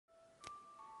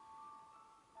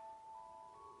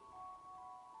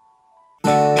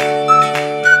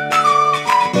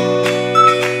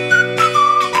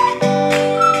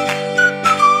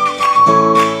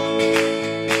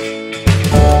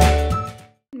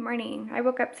morning. I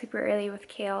woke up super early with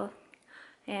Kale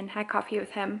and had coffee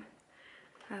with him,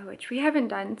 which we haven't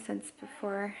done since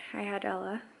before I had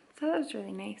Ella. So that was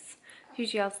really nice.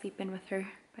 Usually I'll sleep in with her,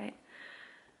 but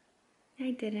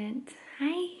I didn't.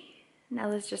 Hi. And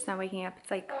Ella's just not waking up.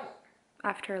 It's like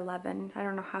after 11. I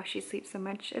don't know how she sleeps so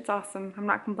much. It's awesome. I'm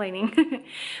not complaining.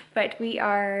 But we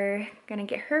are gonna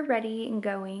get her ready and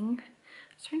going.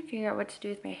 I was trying to figure out what to do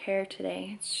with my hair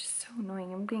today. It's just so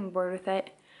annoying. I'm getting bored with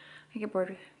it. I get bored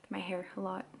with my hair a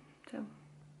lot, so.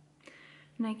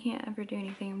 And I can't ever do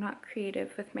anything. I'm not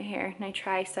creative with my hair, and I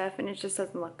try stuff and it just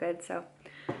doesn't look good, so.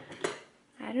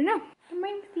 I don't know. Come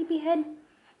on, sleepyhead.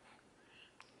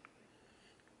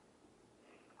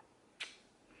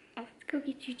 Let's go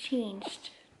get you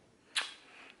changed.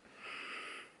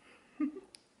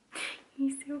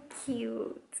 You're so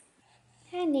cute.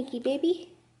 Hi, Nikki,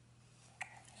 baby.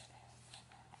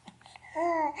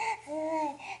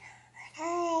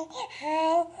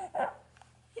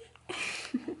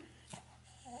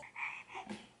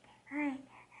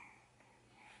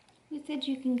 Who said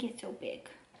you can get so big?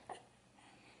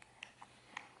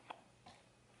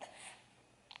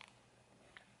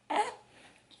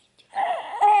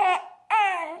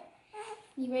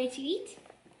 You ready to eat?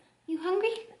 You hungry?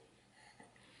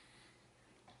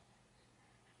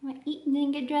 Want to eat and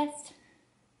then get dressed?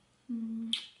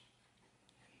 Ooh,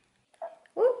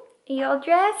 are you all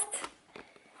dressed?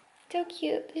 So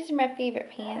cute. These are my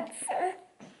favorite pants.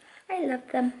 I love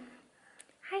them.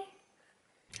 Hi.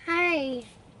 Hi.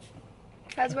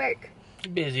 How's work?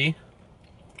 Busy.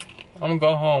 I'm gonna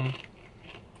go home.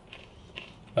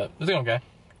 But it's okay.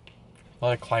 A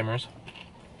lot of climbers.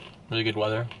 Really good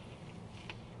weather.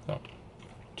 So,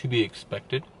 to be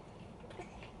expected.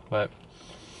 But,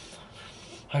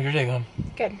 how's your day going?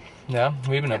 Good. Yeah? What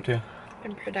have you been up to?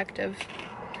 Been productive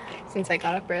since I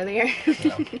got up earlier.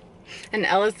 Yeah. And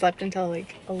Ella slept until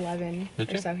like 11 Did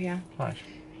or you? so, yeah. Nice.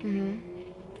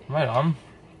 Right on.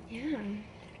 Yeah.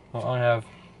 Well, I have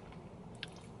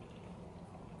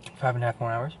 5.5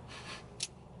 more hours.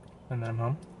 And then I'm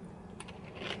home.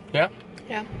 Yeah?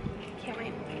 Yeah. Can't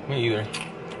wait. Me either.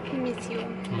 I miss you.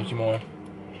 I miss you more.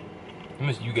 I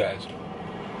miss you guys.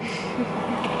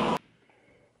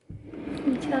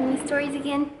 You telling me stories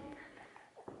again?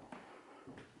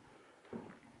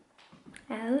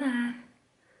 Ella.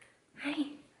 Hi. Is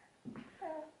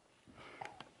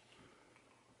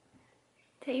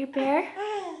that your bear?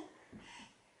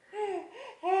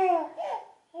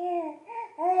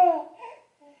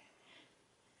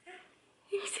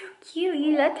 You're so cute.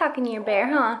 You love talking to your bear,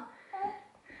 huh?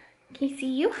 Can you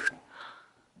see you?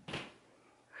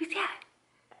 Who's that?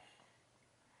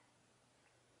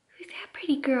 Who's that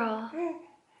pretty girl?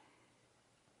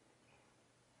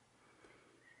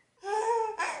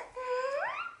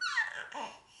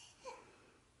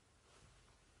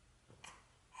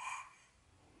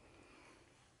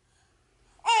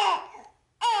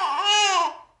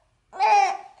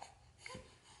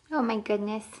 Oh my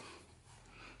goodness.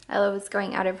 Ella was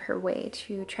going out of her way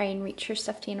to try and reach her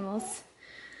stuffed animals.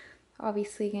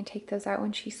 Obviously gonna take those out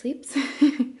when she sleeps.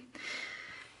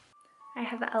 I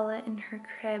have Ella in her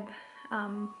crib.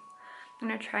 I'm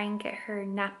gonna try and get her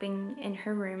napping in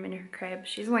her room in her crib.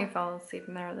 She's only fallen asleep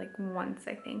in there like once,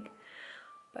 I think.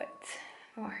 But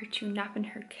I want her to nap in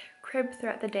her crib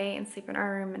throughout the day and sleep in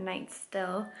our room at night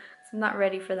still. So I'm not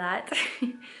ready for that.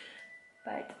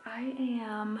 But I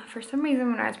am, for some reason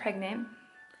when I was pregnant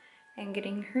and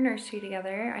getting her nursery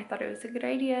together, I thought it was a good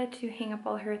idea to hang up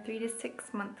all her 3 to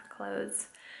 6 month clothes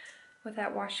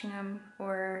without washing them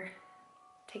or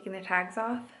taking the tags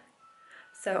off.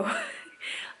 So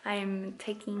I'm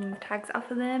taking the tags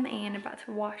off of them and about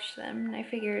to wash them. And I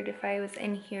figured if I was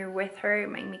in here with her,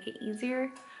 it might make it easier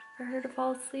for her to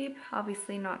fall asleep.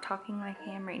 Obviously not talking like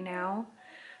I am right now,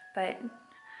 but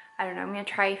I don't know, I'm gonna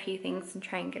try a few things and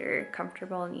try and get her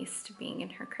comfortable and used to being in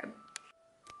her crib.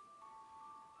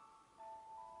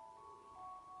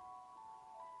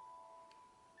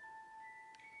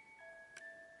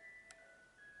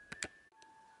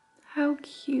 How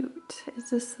cute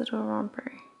is this little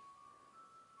romper?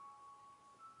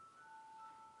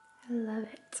 I love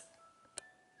it.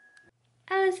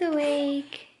 I was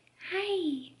awake.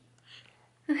 Hi.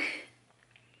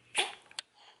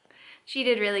 She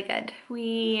did really good.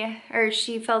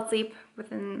 She fell asleep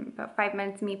within about 5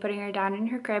 minutes of me putting her down in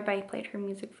her crib. I played her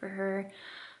music for her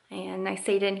and I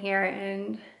stayed in here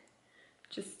and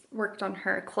just worked on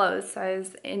her clothes. So I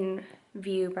was in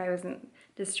view, but I wasn't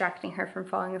distracting her from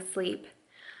falling asleep.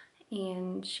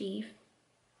 And she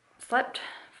slept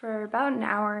for about an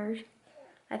hour,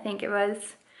 I think it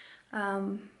was.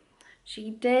 She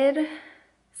did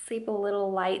sleep a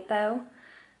little light though.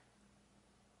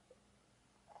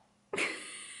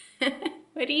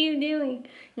 What are you doing?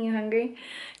 You hungry?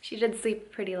 She did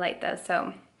sleep pretty light though,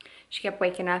 so she kept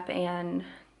waking up and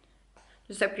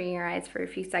just opening her eyes for a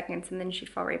few seconds and then she'd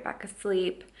fall right back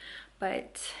asleep.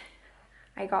 But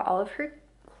I got all of her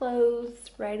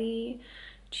clothes ready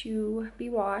to be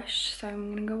washed, so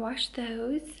I'm gonna go wash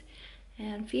those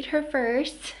and feed her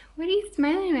first. What are you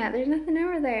smiling at? There's nothing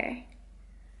over there.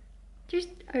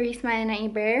 Are you smiling at your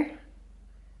bear?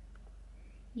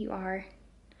 You are.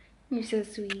 You're so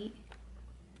sweet.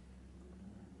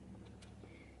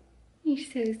 You're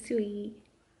so sweet.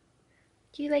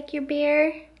 Do you like your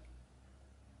bear?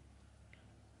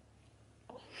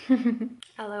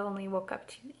 Ella only woke up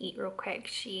to eat real quick.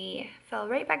 She fell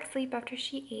right back asleep after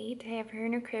she ate. I have her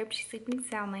in her crib. She's sleeping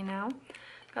soundly now.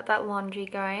 Got that laundry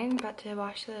going. About to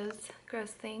wash those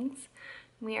gross things.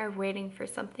 We are waiting for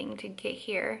something to get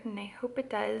here, and I hope it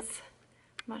does.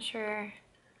 I'm not sure.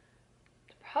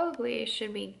 Probably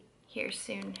should be here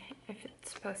soon if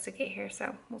it's supposed to get here,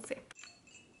 so we'll see.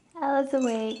 Ella's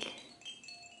awake.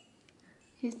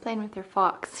 She's playing with her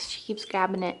fox. She keeps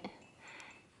grabbing it.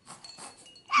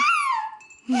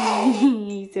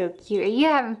 You're so cute. Are you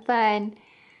having fun?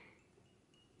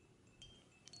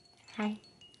 Hi.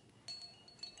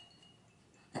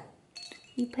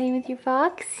 You playing with your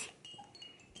fox?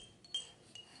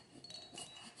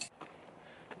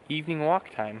 Evening walk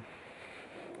time.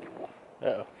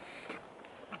 Uh oh.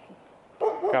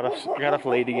 Got off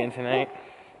late again tonight.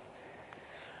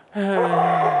 But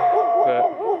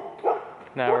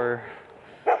now we're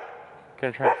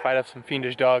gonna try to fight off some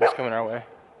fiendish dogs coming our way.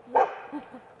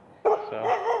 So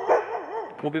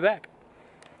we'll be back.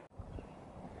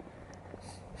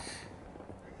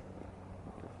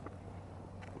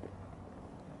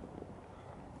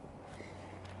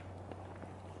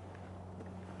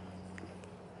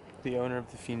 The owner of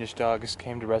the fiendish dogs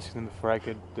came to rescue them before I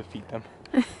could defeat them.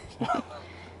 So, yeah,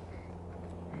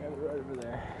 they're right over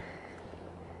there.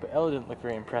 But Ella didn't look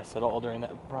very impressed at all during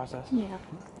that process. Yeah.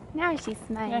 Now she's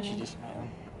smiling. Yeah, she's just smiling.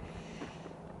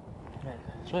 Man,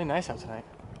 it's really nice out tonight.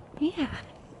 Yeah.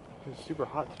 It's super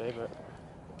hot today, but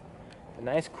a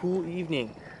nice cool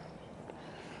evening.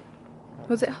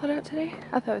 Was it hot out today?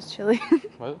 I thought it was chilly.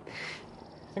 Was it?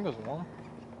 I think it was warm.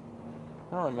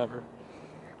 I don't remember.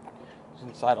 I was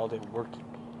inside all day working.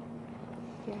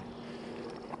 Yeah.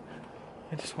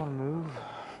 I just want to move.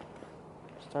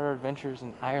 Start our adventures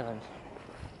in Ireland.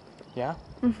 Yeah?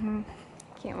 Mm-hmm.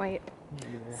 Can't wait. Me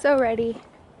either. So ready.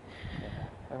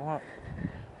 I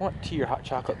want tea or hot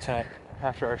chocolate tonight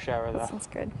after our shower, though. Sounds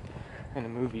good. In a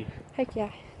movie. Heck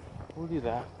yeah. We'll do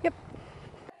that. Yep.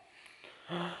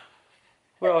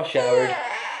 We're all showered.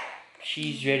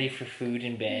 She's ready for food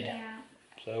in bed. Yeah.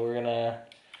 So we're gonna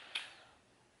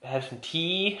have some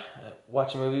tea,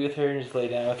 watch a movie with her, and just lay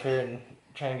down with her and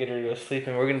try and get her to go to sleep.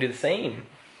 And we're gonna do the same.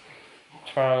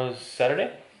 Tomorrow's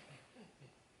Saturday?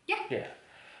 Yeah. Yeah.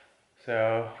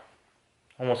 So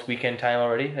almost weekend time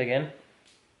already again,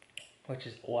 which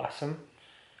is awesome.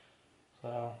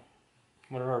 So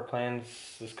what are our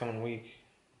plans this coming week?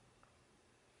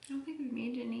 I don't think we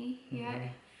made any yet.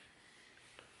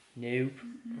 Nope.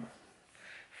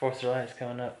 4th of July is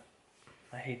coming up.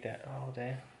 I hate that all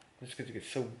day. Just because it gets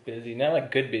so busy. Not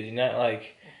like good busy, not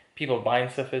like people buying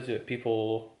stuff is it,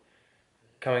 people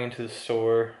coming into the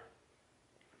store,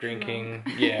 drinking,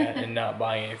 yeah, and not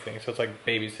buying anything. So it's like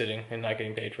babysitting and not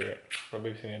getting paid for it. We're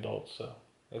babysitting adults, so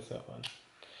that's not fun.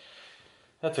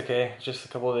 That's okay. It's just a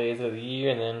couple of days of the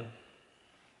year, and then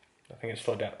I think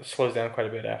it slows down quite a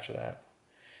bit after that.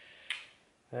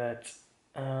 But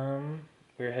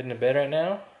we're heading to bed right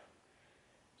now.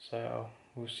 So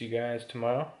we'll see you guys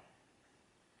tomorrow.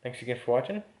 Thanks again for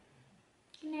watching.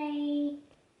 Good night.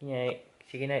 Good night.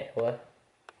 See you good night,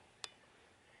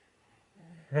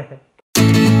 Ella.